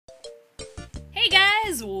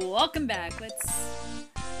guys, welcome back.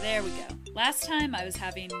 There we go. Last time I was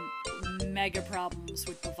having mega problems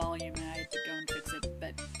with the volume and I had to go and fix it,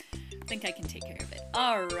 but I think I can take care of it.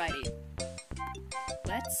 Alrighty.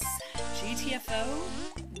 Let's GTFO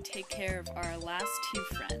and take care of our last two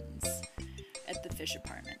friends at the fish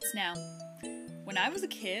apartments. Now, when I was a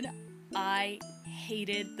kid, I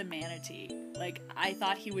hated the Manatee. Like, I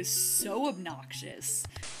thought he was so obnoxious.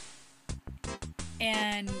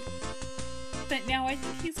 But now I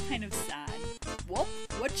think he's kind of sad. Well,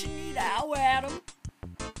 what you need now, Adam?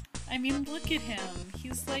 I mean, look at him.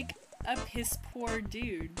 He's like a piss poor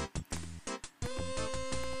dude.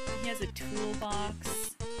 He has a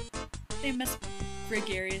toolbox. They must be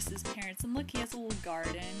Gregarious' parents. And look, he has a little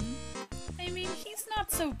garden. I mean, he's not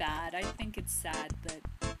so bad. I think it's sad that...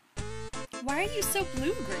 Why are you so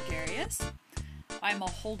blue, Gregarious? I'm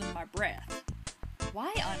holding my breath.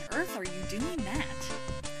 Why on earth are you doing that?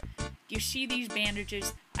 You see these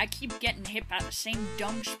bandages? I keep getting hit by the same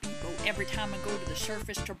dumb speedboat every time I go to the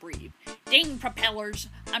surface to breathe. Dang propellers,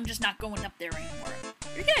 I'm just not going up there anymore.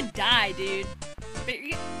 You're gonna die, dude.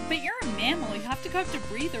 But you're a mammal, you have to go up to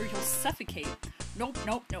breathe or you'll suffocate. Nope,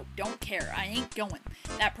 don't care, I ain't going.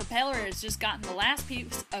 That propeller has just gotten the last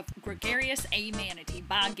piece of Gregarious A Manatee.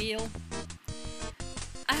 Bye, Gil.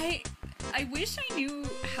 I wish I knew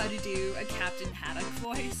how to do a Captain Haddock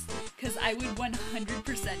voice, because I would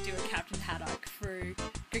 100% do a Captain Haddock for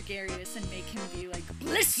Gregarious and make him be like,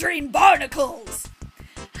 Blistering Barnacles!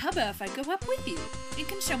 How about if I go up with you? You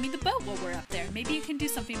can show me the boat while we're up there. Maybe you can do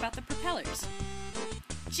something about the propellers.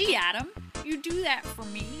 Gee, Adam, you do that for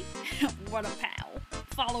me? What a pal.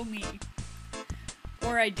 Follow me.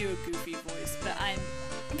 Or I do a goofy voice, but I'm...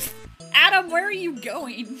 Adam, where are you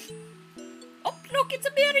going? Oh, look, it's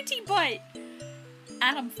a manatee butt!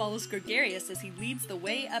 Adam follows Gregarious as he leads the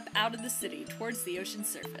way up out of the city towards the ocean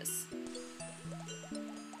surface.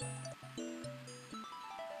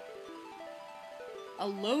 A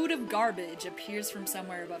load of garbage appears from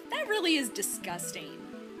somewhere above. That really is disgusting.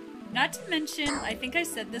 Not to mention, I think I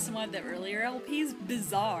said this in one of the earlier LPs,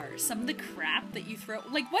 bizarre. Some of the crap that you throw...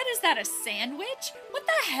 Like, what is that, a sandwich? What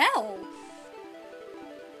the hell?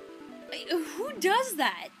 Like, who does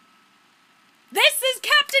that? This is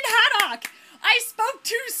Captain Haddock! I spoke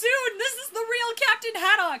too soon! This is the real Captain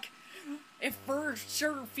Haddock! It for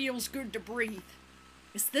sure feels good to breathe.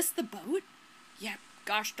 Is this the boat? Yeah,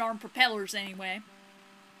 gosh darn propellers anyway.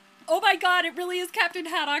 Oh my god, it really is Captain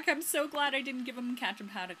Haddock! I'm so glad I didn't give him Captain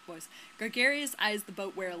Haddock voice. Gregarious eyes the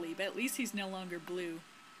boat warily, but at least he's no longer blue.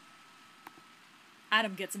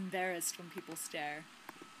 Adam gets embarrassed when people stare.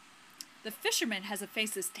 The fisherman has a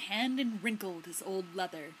face as tanned and wrinkled as old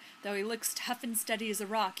leather. Though he looks tough and steady as a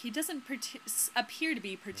rock, he doesn't appear to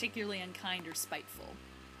be particularly unkind or spiteful.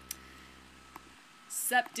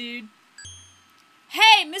 Sup, dude?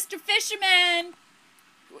 Hey, Mr. Fisherman!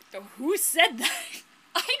 Who said that?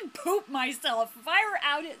 I'd poop myself if I were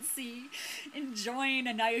out at sea, enjoying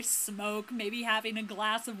a nice smoke, maybe having a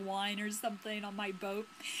glass of wine or something on my boat,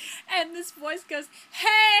 and this voice goes,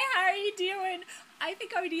 hey, how are you doing? I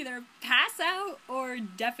think I would either pass out or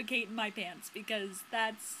defecate in my pants, because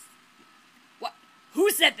that's... What?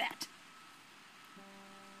 Who said that?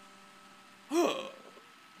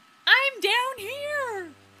 I'm down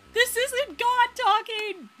here! This isn't God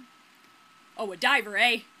talking! Oh, a diver,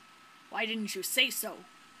 eh? Why didn't you say so?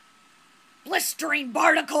 Blistering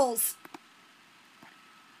barnacles!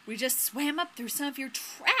 We just swam up through some of your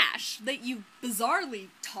trash that you bizarrely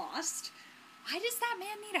tossed. Why does that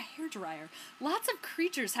man need a hairdryer? Lots of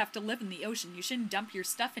creatures have to live in the ocean. You shouldn't dump your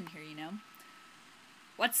stuff in here, you know.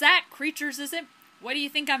 What's that? Creatures, is it? What do you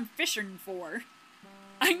think I'm fishing for?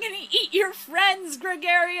 I'm gonna eat your friends,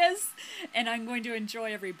 Gregarious! And I'm going to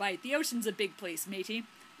enjoy every bite. The ocean's a big place, matey.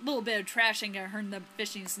 A little bit of trash ain't gonna hurt the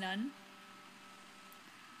fishing's none.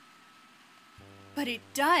 But it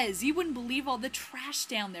does. You wouldn't believe all the trash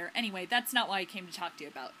down there. Anyway, that's not what I came to talk to you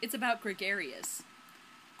about. It's about Gregarious.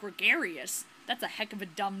 Gregarious? That's a heck of a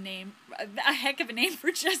dumb name. A heck of a name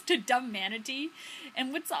for just a dumb manatee.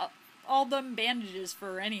 And what's all them bandages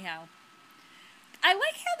for anyhow? I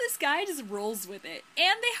like how this guy just rolls with it.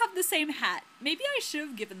 And they have the same hat. Maybe I should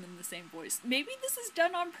have given them the same voice. Maybe this is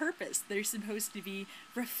done on purpose. They're supposed to be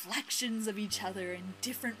reflections of each other in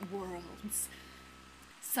different worlds.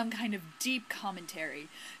 Some kind of deep commentary.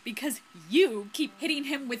 Because you keep hitting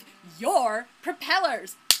him with your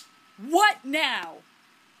propellers. What now?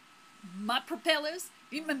 My propellers?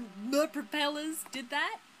 Even my propellers did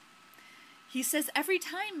that? He says every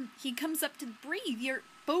time he comes up to breathe, your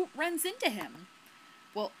boat runs into him.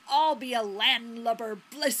 Well, I'll be a landlubber,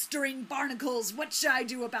 blistering barnacles. What should I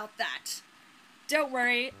do about that? don't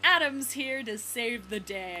worry, Adam's here to save the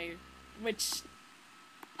day. Which,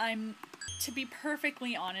 to be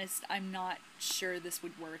perfectly honest, I'm not sure this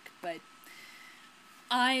would work, but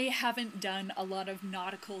I haven't done a lot of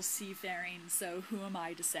nautical seafaring, so who am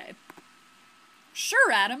I to say?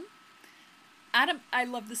 Sure, Adam! Adam, I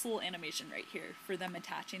love this little animation right here for them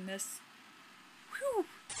attaching this. Whew!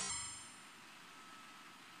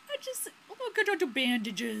 Look at all the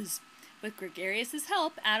bandages! With Gregarious'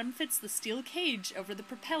 help, Adam fits the steel cage over the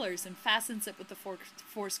propellers and fastens it with the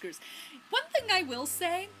four screws. One thing I will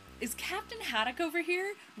say is Captain Haddock over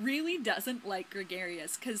here really doesn't like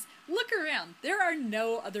Gregarious, because look around, there are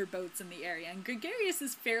no other boats in the area, and Gregarious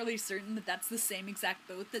is fairly certain that that's the same exact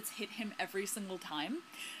boat that's hit him every single time.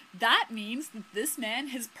 That means that this man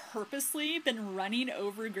has purposely been running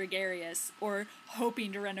over Gregarious, or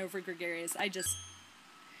hoping to run over Gregarious.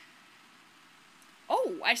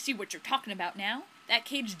 Oh, I see what you're talking about now. That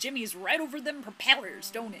cage jimmies right over them propellers,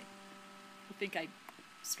 don't it? I think I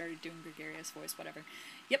started doing Gregarious voice, whatever.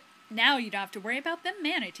 Yep, now you don't have to worry about them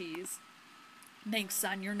manatees. Thanks,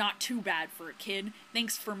 son, you're not too bad for a kid.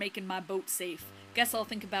 Thanks for making my boat safe. Guess I'll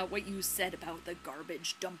think about what you said about the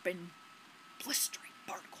garbage dumping. Blistering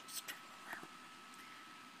barnacles.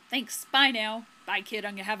 Thanks, bye now. Bye, kid,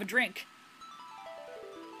 I'm gonna have a drink.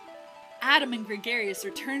 Adam and Gregarious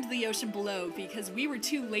returned to the ocean below because we were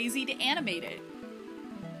too lazy to animate it.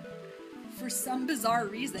 For some bizarre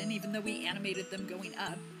reason, even though we animated them going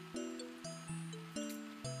up.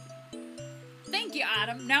 Thank you,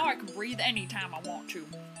 Adam. Now I can breathe anytime I want to.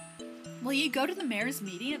 Will you go to the mayor's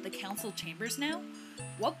meeting at the council chambers now?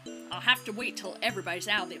 Well, I'll have to wait till everybody's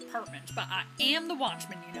out of the apartment, but I am the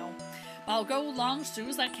watchman, you know. I'll go along as soon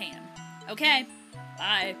as I can. Okay,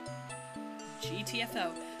 bye.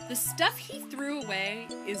 GTFO. The stuff he threw away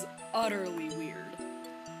is utterly weird.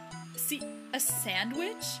 See, a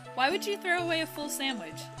sandwich? Why would you throw away a full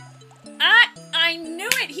sandwich? I knew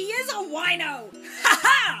it! He is a wino!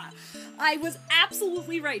 Ha-ha! I was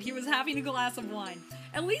absolutely right. He was having a glass of wine.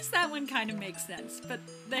 At least that one kind of makes sense. But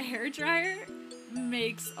the hairdryer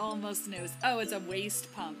makes almost no sense. Oh, it's a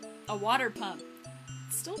waste pump. A water pump.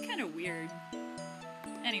 It's still kind of weird.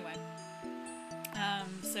 Anyway.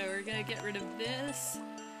 So we're gonna get rid of this.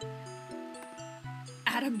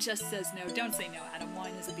 Adam just says no. Don't say no, Adam.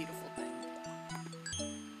 Wine is a beautiful thing.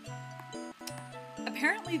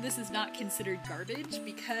 Apparently this is not considered garbage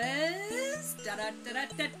because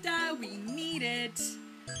we need it.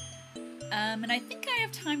 And I think I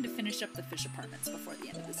have time to finish up the fish apartments before the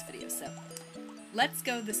end of this video, so let's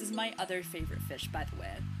go. This is my other favorite fish, by the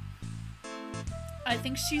way. I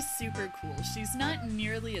think she's super cool. She's not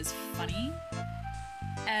nearly as funny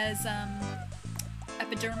as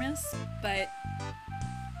Epidermis, but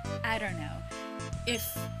I don't know.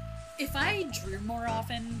 If I drew more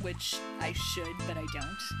often, which I should, but I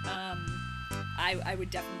don't, I would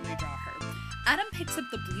definitely draw her. Adam picks up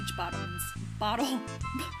the bleach bottle.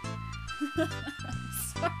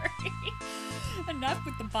 Sorry. Enough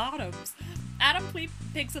with the bottoms. Adam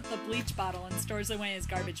picks up the bleach bottle and stores away his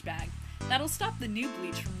garbage bag. That'll stop the new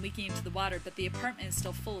bleach from leaking into the water, but the apartment is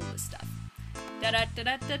still full of this stuff.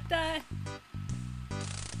 Da-da-da-da-da-da.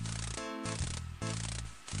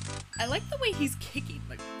 I like the way he's kicking,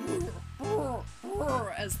 like,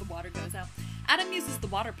 as the water goes out. Adam uses the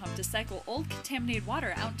water pump to cycle old contaminated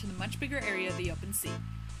water out into the much bigger area of the open sea.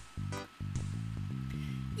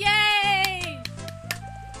 Yay!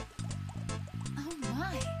 Oh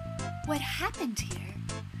my, what happened here?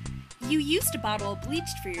 You used a bottle of bleach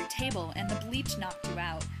for your table, and the bleach knocked you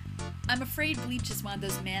out. I'm afraid bleach is one of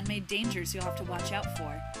those man-made dangers you'll have to watch out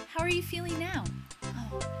for. How are you feeling now?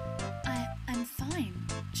 Oh, I'm fine.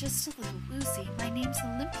 Just a little woozy. My name's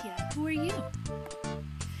Olympia. Who are you?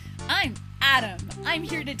 I'm Adam. I'm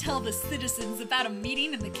here to tell the citizens about a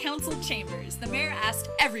meeting in the council chambers. The mayor asked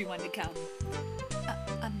everyone to come.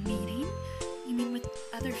 A meeting? You mean with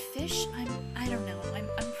other fish? I don't know.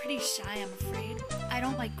 I'm pretty shy, I'm afraid. I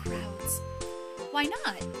don't like crowds. Why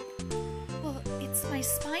not? Well, it's my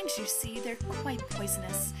spines, you see. They're quite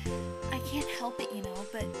poisonous. I can't help it, you know,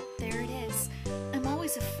 but there it is. I'm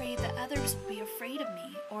always afraid that others will be afraid of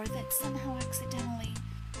me, or that somehow accidentally...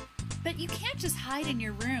 But you can't just hide in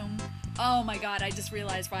your room. Oh my god, I just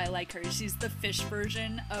realized why I like her. She's the fish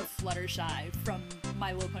version of Fluttershy from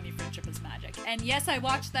My Little Pony Friendship is Magic. And yes, I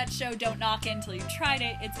watched that show, don't knock it until you've tried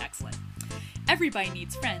it. It's excellent. Everybody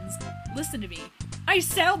needs friends. Listen to me. I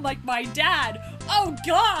sound like my dad! Oh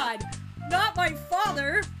god! Not my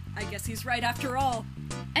father! I guess he's right after all.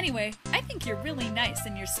 Anyway, I think you're really nice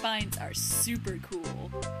and your spines are super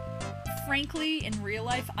cool. Frankly, in real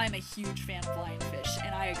life, I'm a huge fan of lionfish,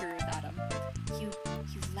 and I agree with Adam.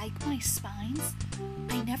 You like my spines?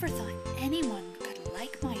 I never thought anyone could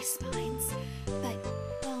like my spines, but,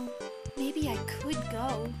 well, maybe I could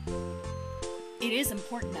go. It is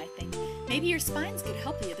important, I think. Maybe your spines could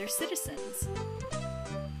help the other citizens.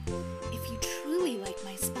 If you truly like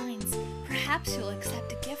my spines, perhaps you'll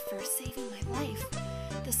accept a gift for saving my life.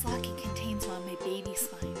 This locket contains one of my baby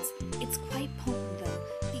spines. It's quite potent,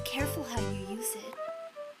 though. Be careful how you use it.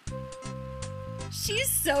 She's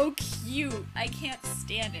so cute. I can't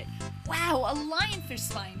stand it. Wow, a lionfish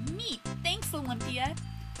spine. Neat. Thanks, Olympia.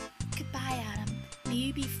 Goodbye, Adam. May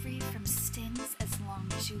you be free from stings as long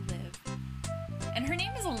as you live. And her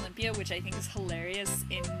name is Olympia, which I think is hilarious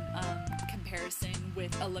in comparison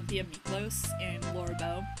with Olympia Miklos in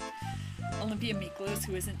Lorbo. Olympia Miklos,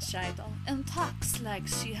 who isn't shy at all, and talks like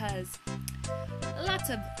she has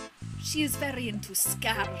she is very into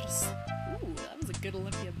scars. Ooh, that was a good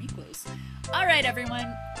Olympia Miklos. Alright,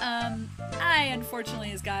 everyone. I unfortunately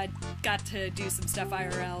has got to do some stuff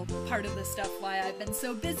IRL. Part of the stuff why I've been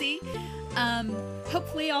so busy.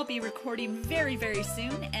 Hopefully I'll be recording very, very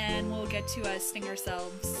soon, and we'll get to sting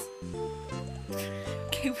ourselves.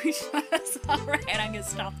 Okay, we shot us. Alright, I'm gonna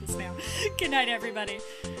stop this now. Good night, everybody.